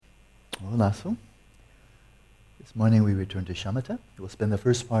Lasso. This morning we return to shamatha. We'll spend the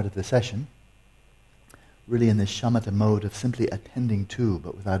first part of the session really in this shamatha mode of simply attending to,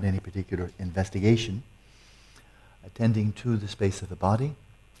 but without any particular investigation, attending to the space of the body,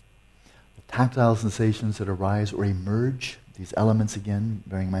 the tactile sensations that arise or emerge, these elements again,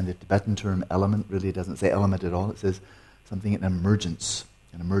 bearing in mind the Tibetan term element really doesn't say element at all, it says something in emergence,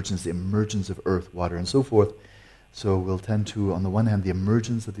 the emergence of earth, water, and so forth. So we'll tend to, on the one hand, the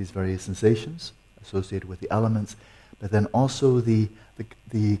emergence of these various sensations associated with the elements, but then also the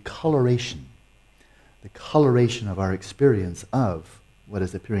coloration of our experience of what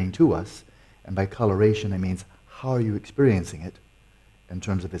is appearing to us. And by coloration, it means how are you experiencing it in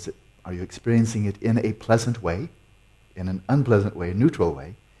terms of are you experiencing it in a pleasant way, in an unpleasant way, a neutral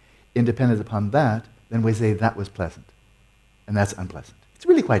way? Independent upon that, then we say that was pleasant, and that's unpleasant. It's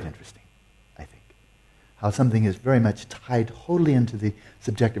really quite interesting, I think, how something is very much tied totally into the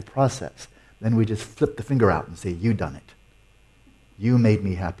subjective process. Then we just flip the finger out and say, you done it. You made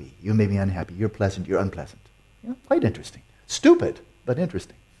me happy. You made me unhappy. You're pleasant. You're unpleasant. Quite interesting. Stupid, but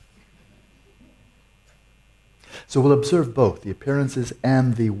interesting. So we'll observe both the appearances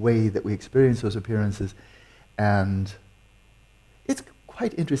and the way that we experience those appearances. And it's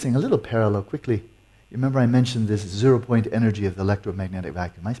quite interesting. A little parallel quickly. You remember I mentioned this zero-point energy of the electromagnetic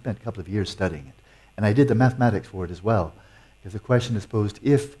vacuum. I spent a couple of years studying it. And I did the mathematics for it as well. Because the question is posed,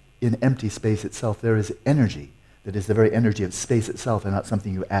 if in empty space itself there is energy, that is the very energy of space itself and not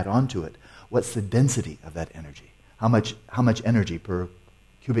something you add on to it, what's the density of that energy? How much energy per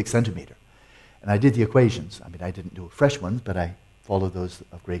cubic centimeter? And I did the equations. I mean, I didn't do fresh ones, but I followed those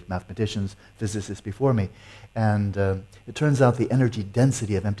of great mathematicians, physicists before me. And it turns out the energy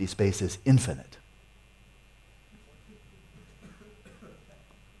density of empty space is infinite.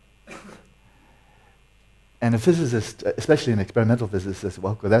 And a physicist, especially an experimental physicist, says,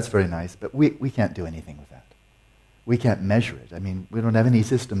 well, that's very nice, but we can't do anything with that. We can't measure it. I mean, we don't have any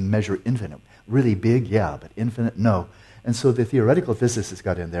system to measure infinite. Really big, yeah, but infinite, no. And so the theoretical physicists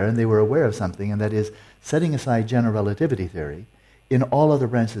got in there, and they were aware of something, and that is, setting aside general relativity theory, in all other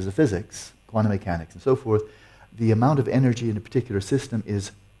branches of physics, quantum mechanics and so forth, the amount of energy in a particular system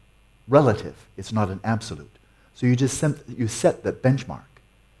is relative. It's not an absolute. So you set that benchmark.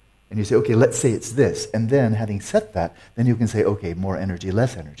 And you say, okay, let's say it's this. And then, having set that, then you can say, okay, more energy,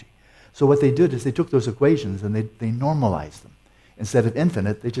 less energy. So what they did is they took those equations and they normalized them. Instead of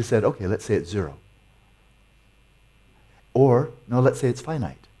infinite, they just said, okay, let's say it's zero. Or, no, let's say it's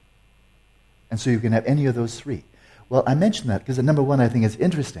finite. And so you can have any of those three. Well, I mention that because, number one, I think it's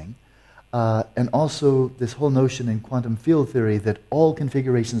interesting. And also this whole notion in quantum field theory that all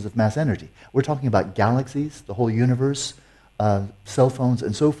configurations of mass energy, we're talking about galaxies, the whole universe, cell phones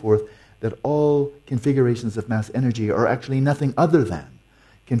and so forth, that all configurations of mass energy are actually nothing other than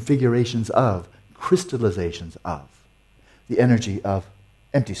configurations of, crystallizations of, the energy of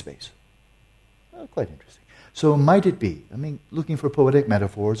empty space. Well, quite interesting. So might it be, looking for poetic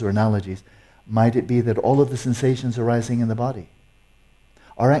metaphors or analogies, might it be that all of the sensations arising in the body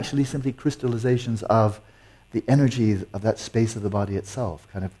are actually simply crystallizations of the energy of that space of the body itself,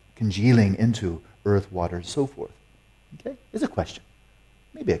 kind of congealing into earth, water, and so forth? Okay? It's a question.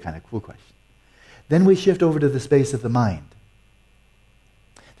 Maybe a kind of cool question. Then we shift over to the space of the mind.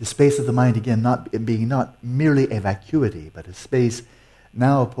 The space of the mind, again, being not merely a vacuity, but a space,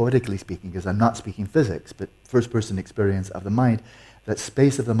 now poetically speaking, because I'm not speaking physics, but first-person experience of the mind, that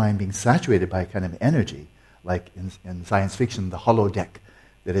space of the mind being saturated by a kind of energy, like in science fiction, the holodeck,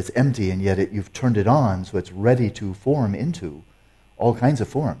 that it's empty and yet you've turned it on so it's ready to form into all kinds of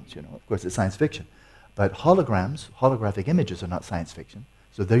forms. Of course, it's science fiction. But holographic images are not science fiction.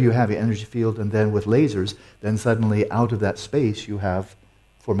 So there you have the energy field, and then with lasers, then suddenly out of that space you have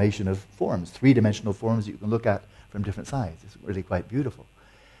formation of forms, three-dimensional forms that you can look at from different sides. It's really quite beautiful.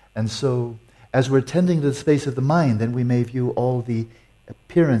 And so as we're tending to the space of the mind, then we may view all the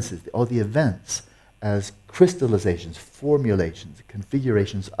appearances, all the events, as crystallizations, formulations,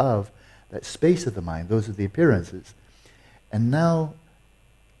 configurations of that space of the mind. Those are the appearances. And now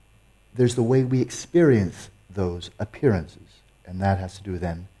there's the way we experience those appearances, and that has to do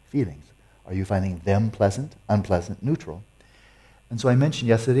then feelings. Are you finding them pleasant, unpleasant, neutral? And so I mentioned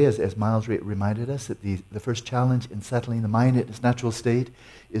yesterday, as Miles reminded us, that the first challenge in settling the mind in its natural state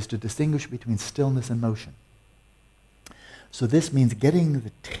is to distinguish between stillness and motion. So this means getting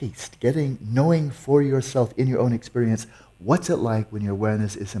the taste, knowing for yourself in your own experience, what's it like when your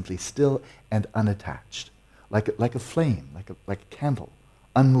awareness is simply still and unattached, like a flame, like a candle,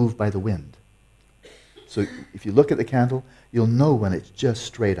 unmoved by the wind. So if you look at the candle, you'll know when it's just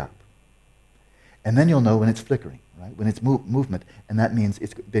straight up. And then you'll know when it's flickering, right? When it's movement, and that means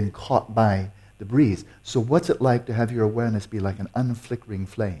it's been caught by the breeze. So what's it like to have your awareness be like an unflickering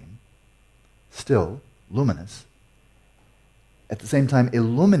flame, still, luminous, at the same time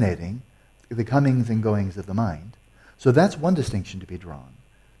illuminating the comings and goings of the mind? So that's one distinction to be drawn.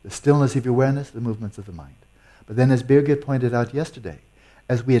 The stillness of your awareness, the movements of the mind. But then, as Birgit pointed out yesterday,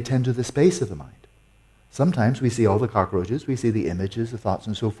 as we attend to the space of the mind, sometimes we see all the cockroaches, we see the images, the thoughts,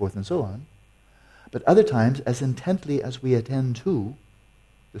 and so forth and so on. But other times, as intently as we attend to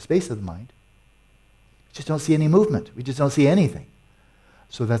the space of the mind, we just don't see any movement. We just don't see anything.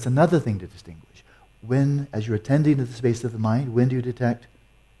 So that's another thing to distinguish. When, as you're attending to the space of the mind, when do you detect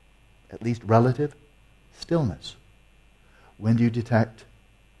at least relative stillness? When do you detect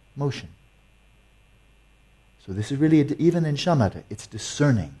motion? So this is really, even in shamatha, it's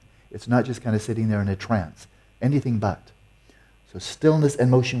discerning. It's not just kind of sitting there in a trance. Anything but. So stillness and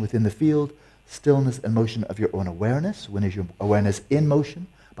motion within the field, stillness and motion of your own awareness. When is your awareness in motion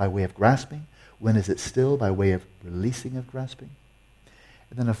by way of grasping? When is it still by way of releasing of grasping?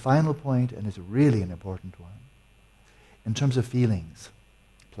 And then a final point, and it's really an important one, in terms of feelings.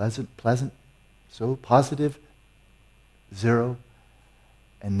 Pleasant, so positive, 0,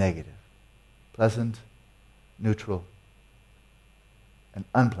 and negative. Pleasant, neutral, and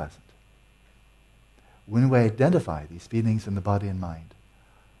unpleasant. When we identify these feelings in the body and mind,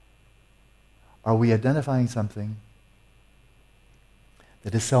 are we identifying something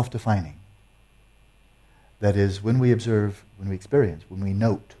that is self-defining? That is, when we observe, when we experience, when we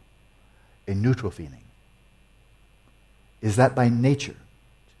note a neutral feeling, is that by nature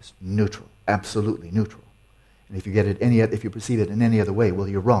just neutral, absolutely neutral? And if you get it if you perceive it in any other way, well,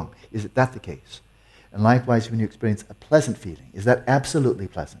 you're wrong. Is that the case? And likewise, when you experience a pleasant feeling, is that absolutely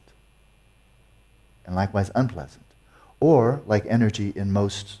pleasant? And likewise, unpleasant. Or, like energy in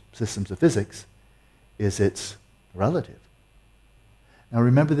most systems of physics, is it relative? Now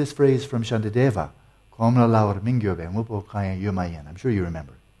remember this phrase from Shantideva, I'm sure you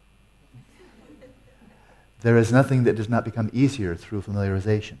remember. There is nothing that does not become easier through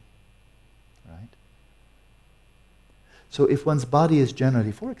familiarization. Right? So if one's body is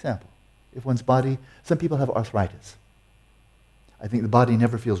generally, for example, if one's body, some people have arthritis. I think the body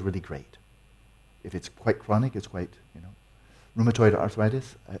never feels really great. If it's quite chronic, it's quite, rheumatoid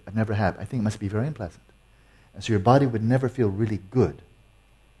arthritis, I've never had. I think it must be very unpleasant. And so your body would never feel really good.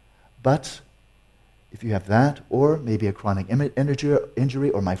 But if you have that, or maybe a chronic injury,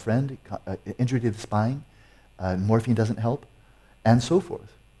 or my friend, injury to the spine, morphine doesn't help, and so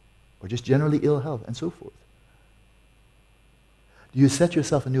forth. Or just generally ill health, and so forth. Do you set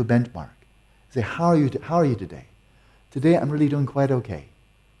yourself a new benchmark? Say, how are you today? Today I'm really doing quite okay.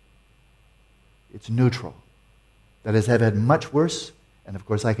 It's neutral. That is, I've had much worse, and of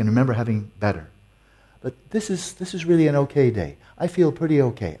course I can remember having better. But this is really an okay day. I feel pretty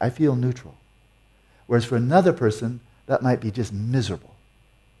okay. I feel neutral. Whereas for another person, that might be just miserable.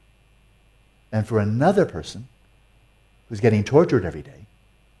 And for another person who's getting tortured every day,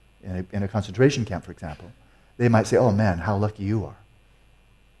 in a concentration camp, for example, they might say, oh man, how lucky you are.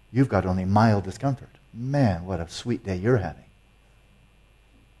 You've got only mild discomfort. Man, what a sweet day you're having.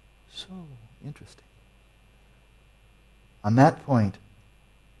 So interesting. On that point,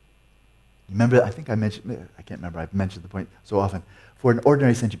 remember, I can't remember, I've mentioned the point so often, for an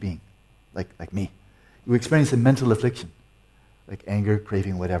ordinary sentient being, like me, you experience a mental affliction, like anger,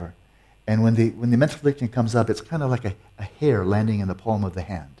 craving, whatever. And when the mental affliction comes up, it's kind of like a hair landing in the palm of the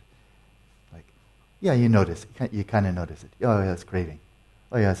hand. Like, yeah, you notice, you kind of notice it. Oh, yeah, that's craving.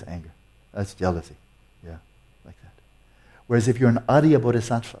 Oh, yeah, that's anger. That's jealousy. Yeah, like that. Whereas if you're an Adiya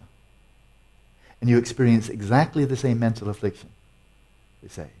Bodhisattva, and you experience exactly the same mental affliction, they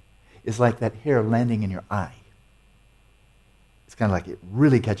say, it's like that hair landing in your eye. It's kind of like it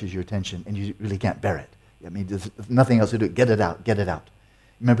really catches your attention and you really can't bear it. I mean, there's nothing else to do. Get it out, get it out.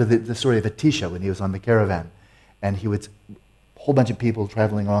 Remember the story of Atisha when he was on the caravan and a whole bunch of people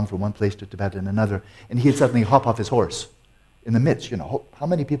traveling along from one place to Tibet and another, and he'd suddenly hop off his horse in the midst, how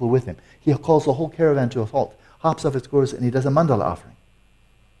many people with him? He calls the whole caravan to a halt, hops off his horse, and he does a mandala offering.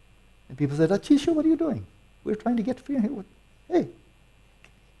 And people said, Atisha, what are you doing? We're trying to get to you. Hey,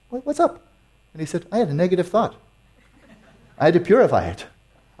 what's up? And he said, I had a negative thought. I had to purify it.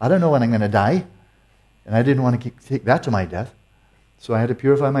 I don't know when I'm going to die, and I didn't want to take that to my death, so I had to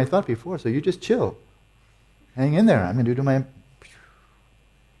purify my thought before, so you just chill. Hang in there. I'm going to do my...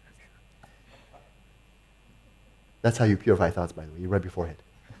 That's how you purify thoughts, by the way. You rub your forehead.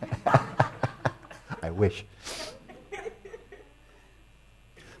 I wish.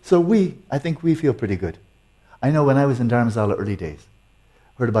 So I think we feel pretty good. I know when I was in Dharamsala early days,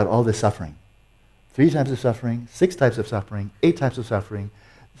 heard about all this suffering 3 types of suffering, 6 types of suffering, 8 types of suffering.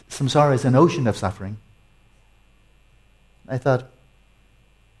 Samsara is an ocean of suffering. I thought,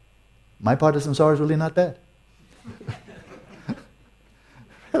 my part of samsara is really not bad.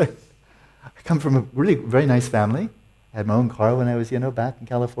 Really. I come from a really very nice family. I had my own car when I was, back in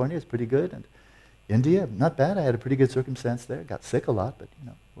California. It's pretty good. And India, not bad. I had a pretty good circumstance there. Got sick a lot, but,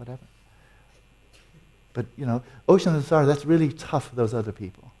 whatever. But, ocean of samsara, that's really tough for those other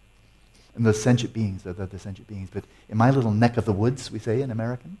people. And those sentient beings, they're the sentient beings. But in my little neck of the woods, we say in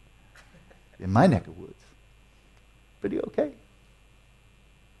American, in my neck of woods, pretty okay.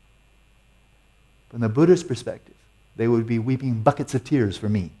 From the Buddhist perspective, they would be weeping buckets of tears for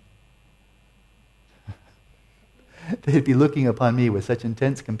me. They'd be looking upon me with such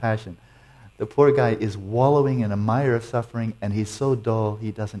intense compassion. The poor guy is wallowing in a mire of suffering, and he's so dull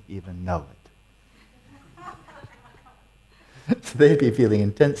he doesn't even know it. So they'd be feeling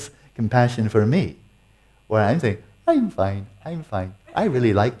intense compassion for me, where I'm saying, I'm fine. I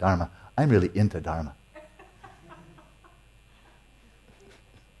really like Dharma. I'm really into Dharma.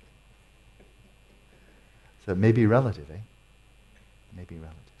 So it may be relative, eh? It may be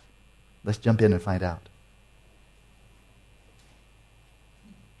relative. Let's jump in and find out.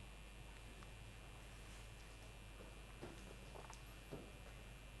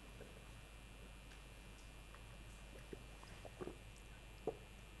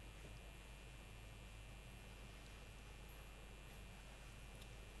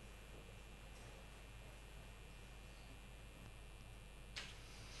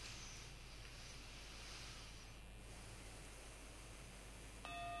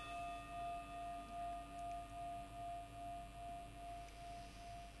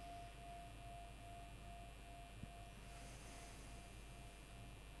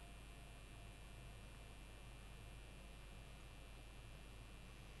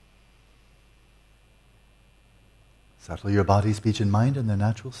 Settle your body, speech, and mind in their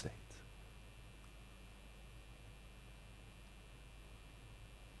natural states.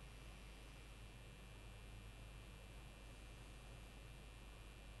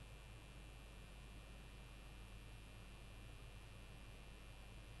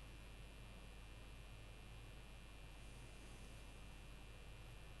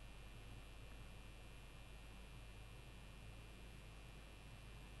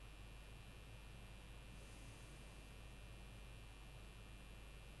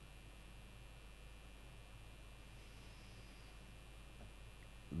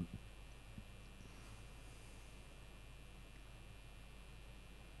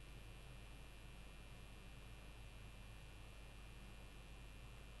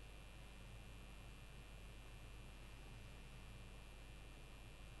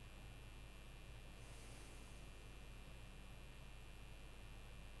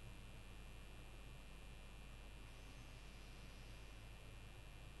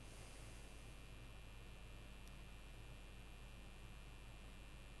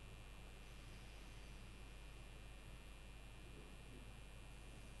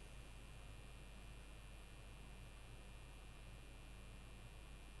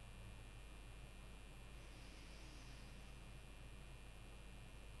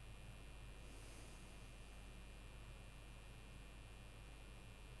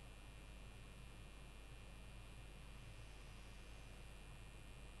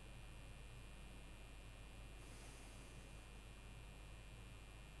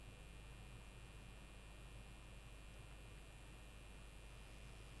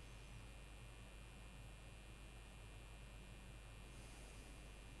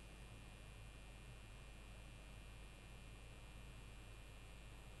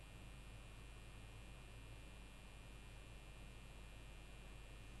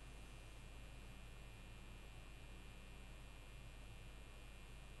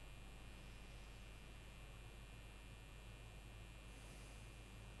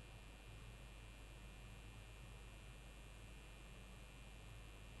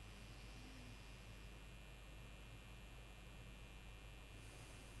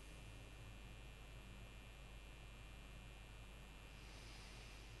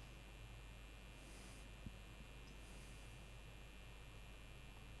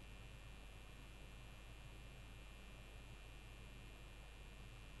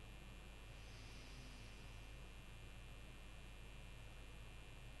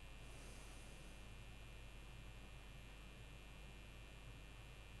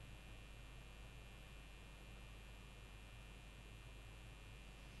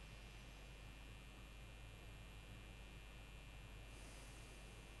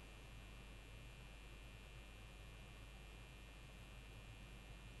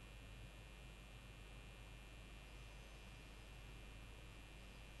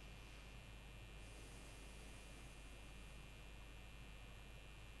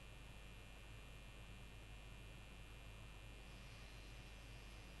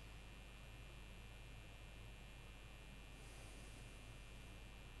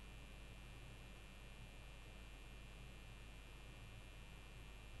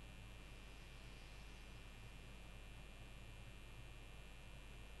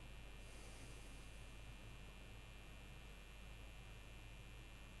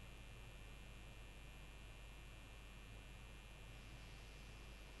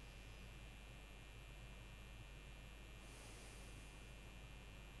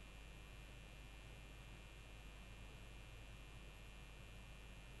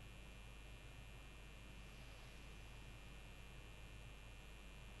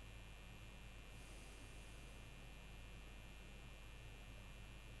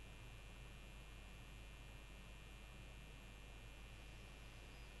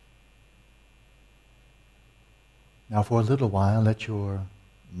 Now for a little while, let your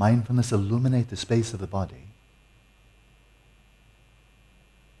mindfulness illuminate the space of the body.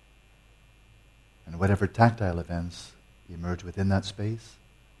 And whatever tactile events emerge within that space,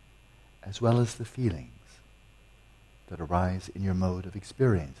 as well as the feelings that arise in your mode of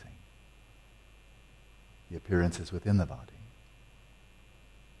experiencing the appearances within the body.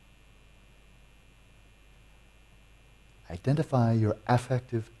 Identify your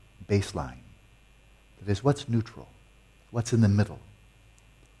affective baseline. That is, what's neutral, what's in the middle,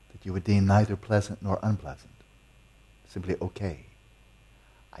 that you would deem neither pleasant nor unpleasant, simply okay.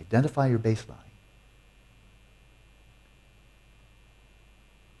 Identify your baseline.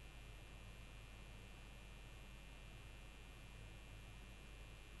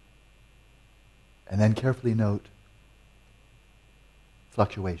 And then carefully note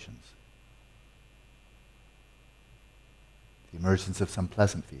fluctuations. The emergence of some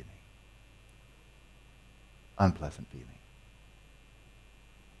pleasant feeling, unpleasant feeling.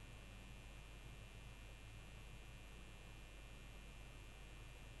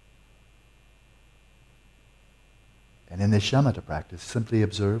 And in this shamatha practice, simply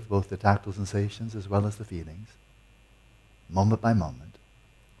observe both the tactile sensations as well as the feelings, moment by moment,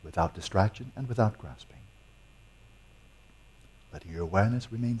 without distraction and without grasping. Let your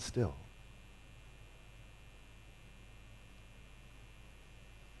awareness remain still.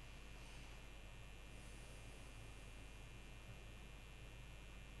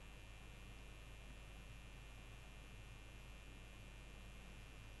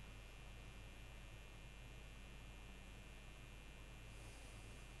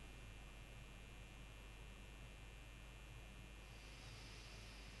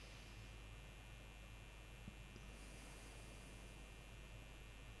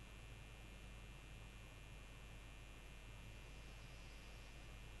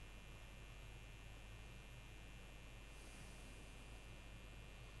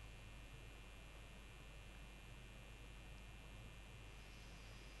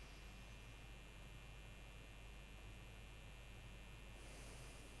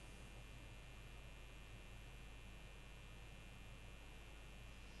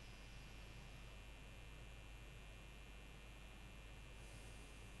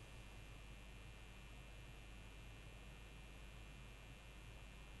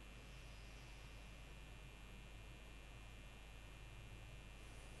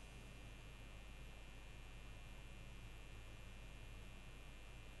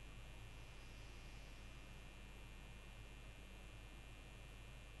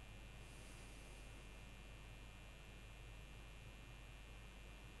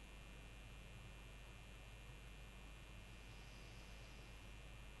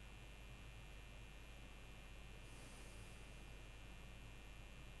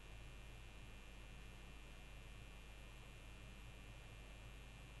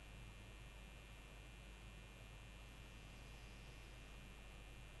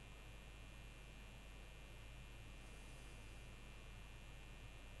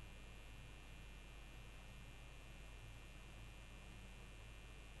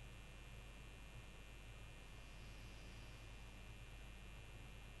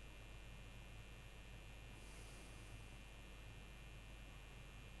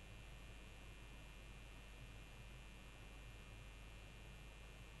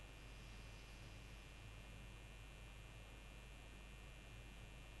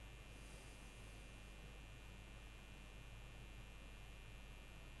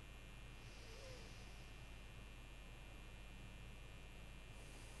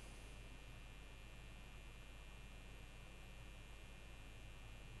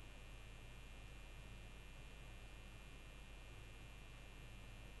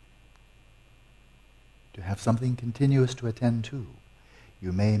 To have something continuous to attend to,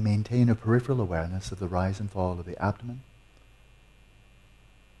 you may maintain a peripheral awareness of the rise and fall of the abdomen,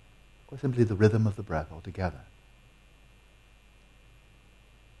 or simply the rhythm of the breath altogether.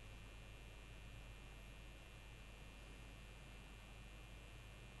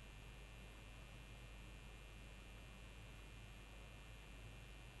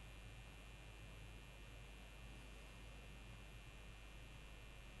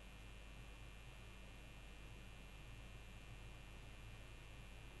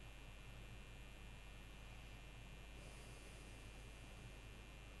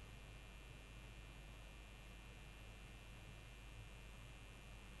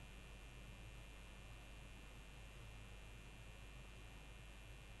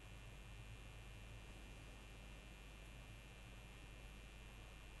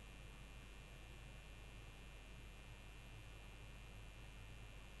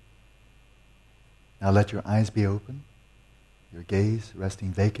 Now let your eyes be open, your gaze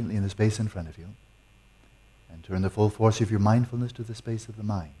resting vacantly in the space in front of you, and turn the full force of your mindfulness to the space of the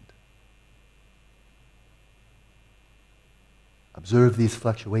mind. Observe these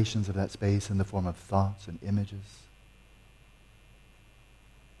fluctuations of that space in the form of thoughts and images,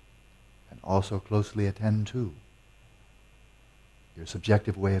 and also closely attend to your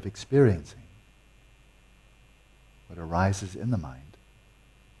subjective way of experiencing what arises in the mind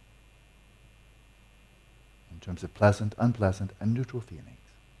in terms of pleasant, unpleasant, and neutral feelings.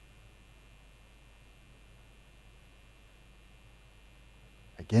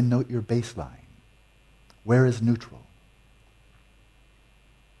 Again, note your baseline. Where is neutral?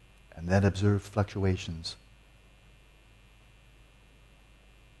 And then observe fluctuations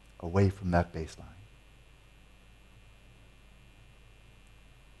away from that baseline.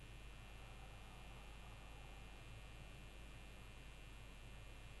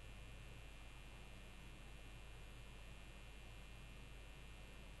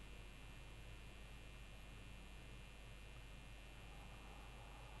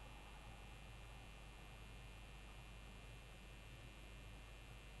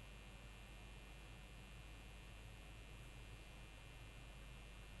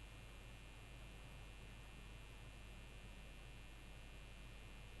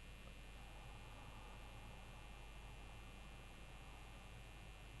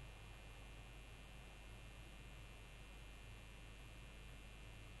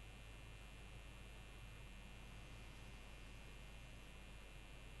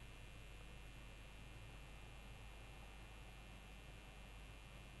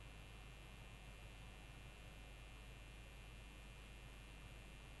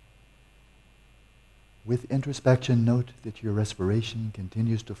 With introspection, note that your respiration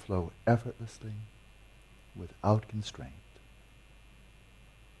continues to flow effortlessly, without constraint.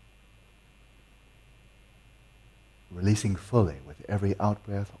 Releasing fully with every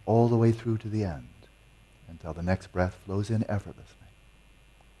out-breath all the way through to the end, until the next breath flows in effortlessly.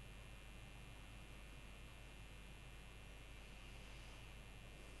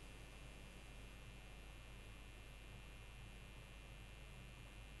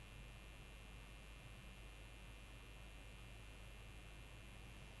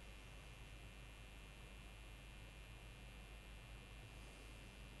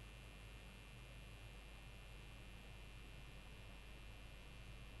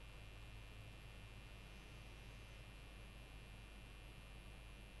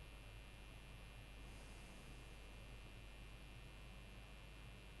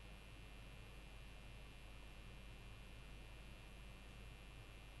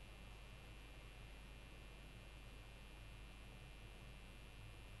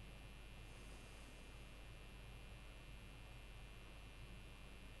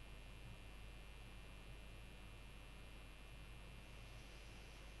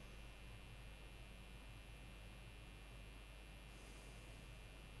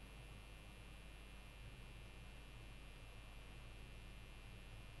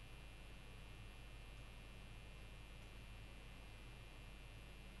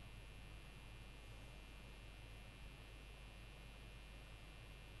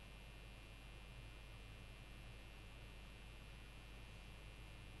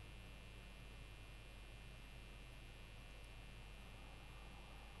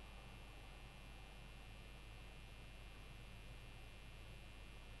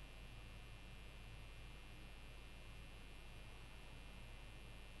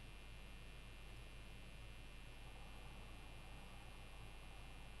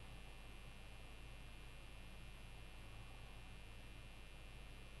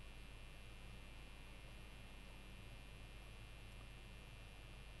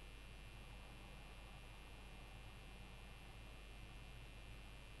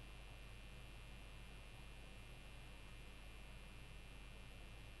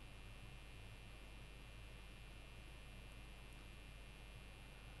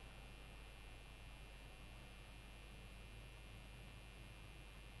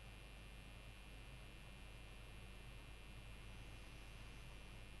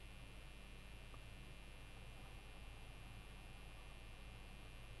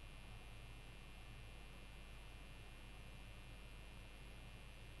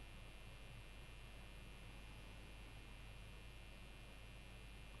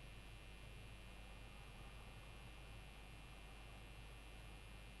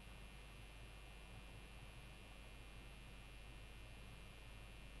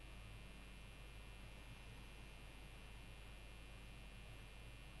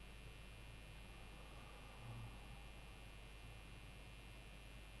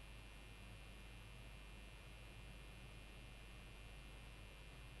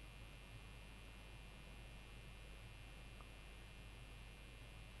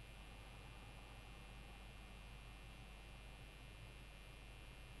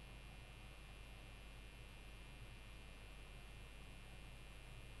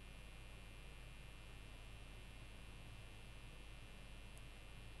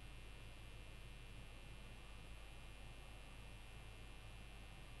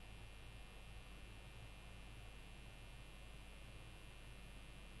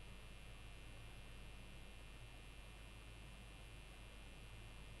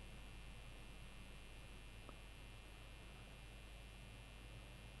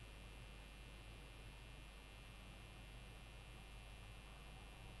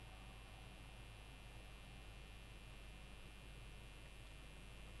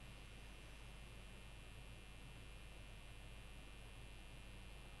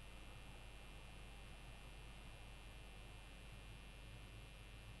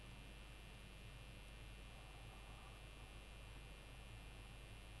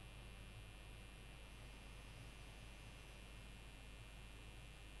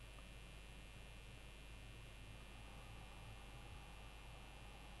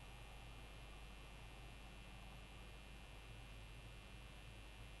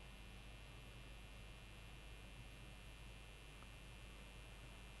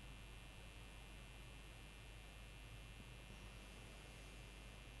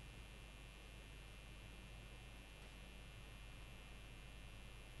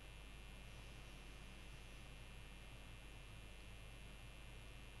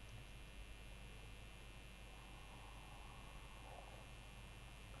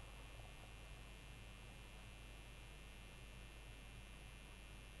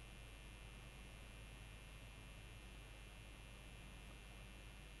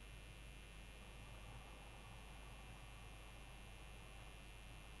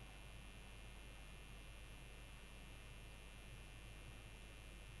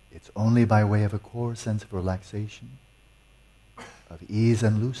 It's only by way of a core sense of relaxation, of ease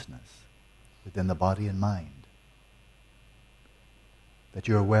and looseness within the body and mind, that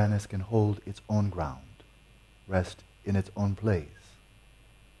your awareness can hold its own ground, rest in its own place,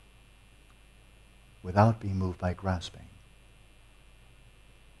 without being moved by grasping.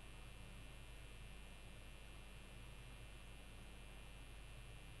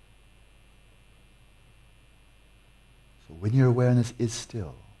 So when your awareness is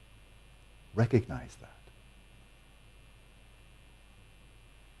still, recognize that.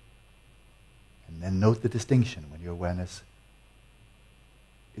 And then note the distinction when your awareness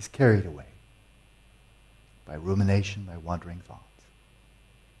is carried away by rumination, by wandering thoughts.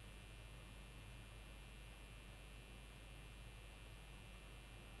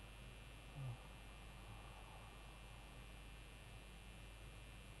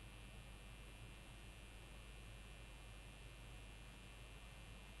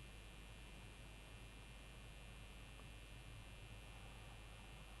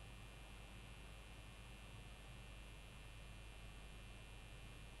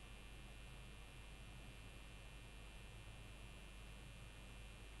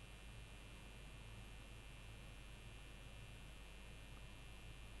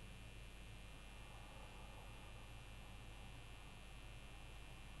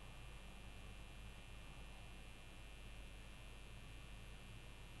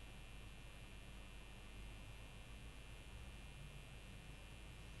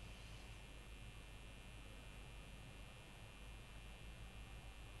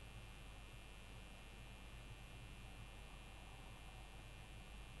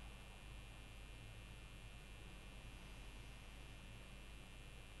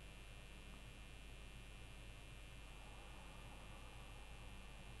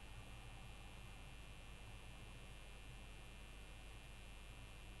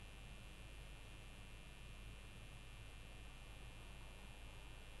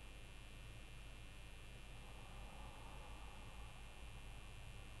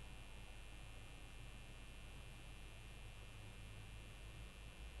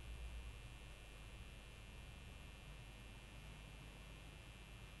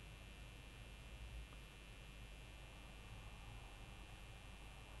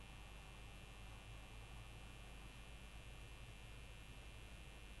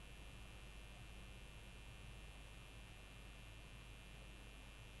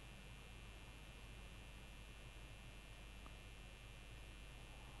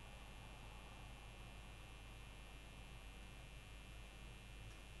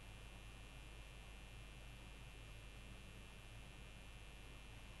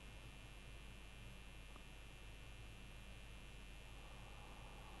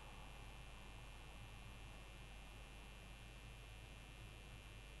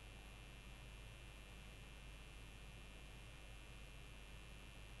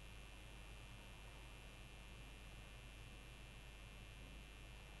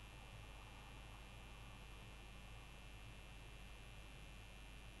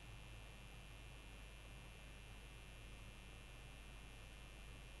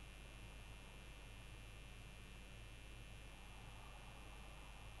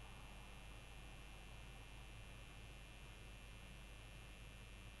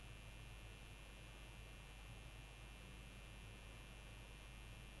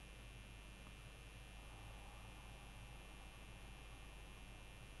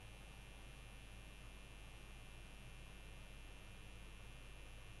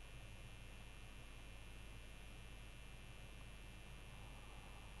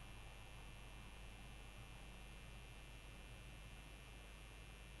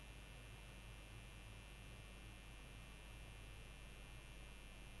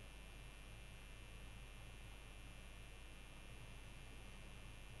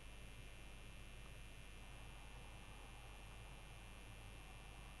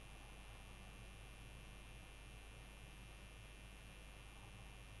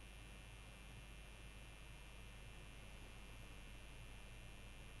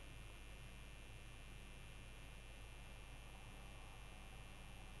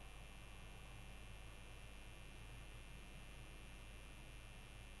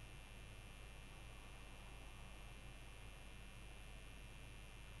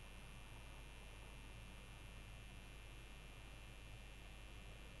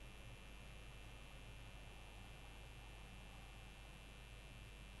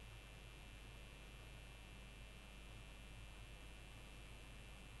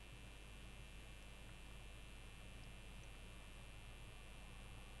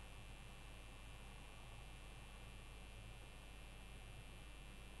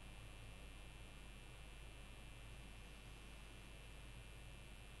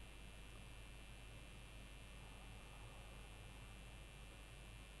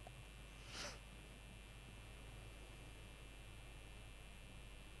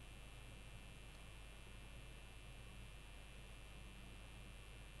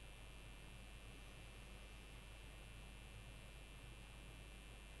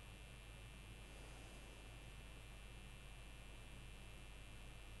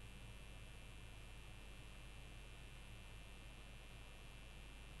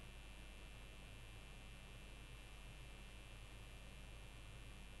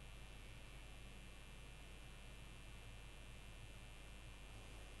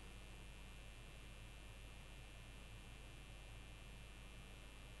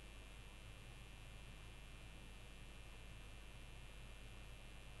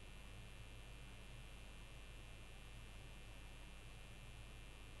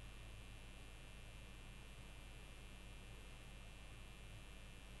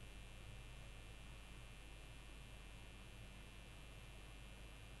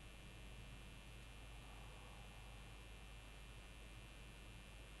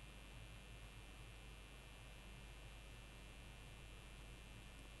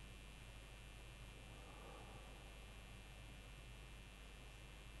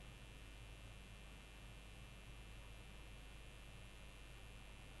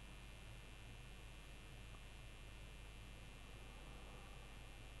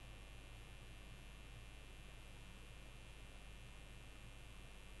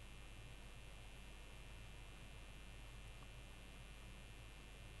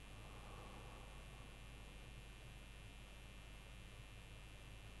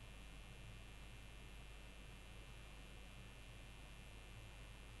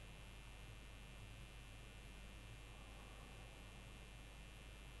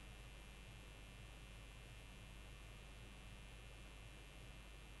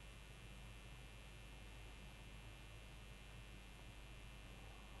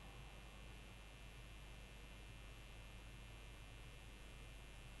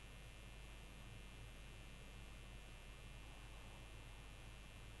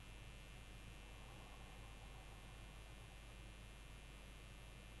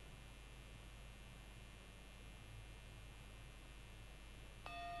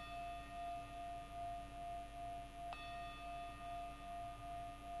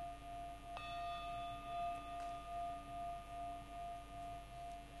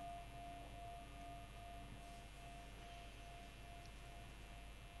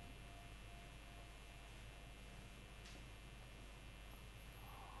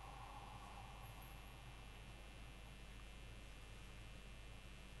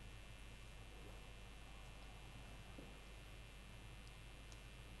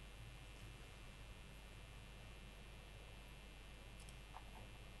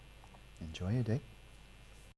 Enjoy your day.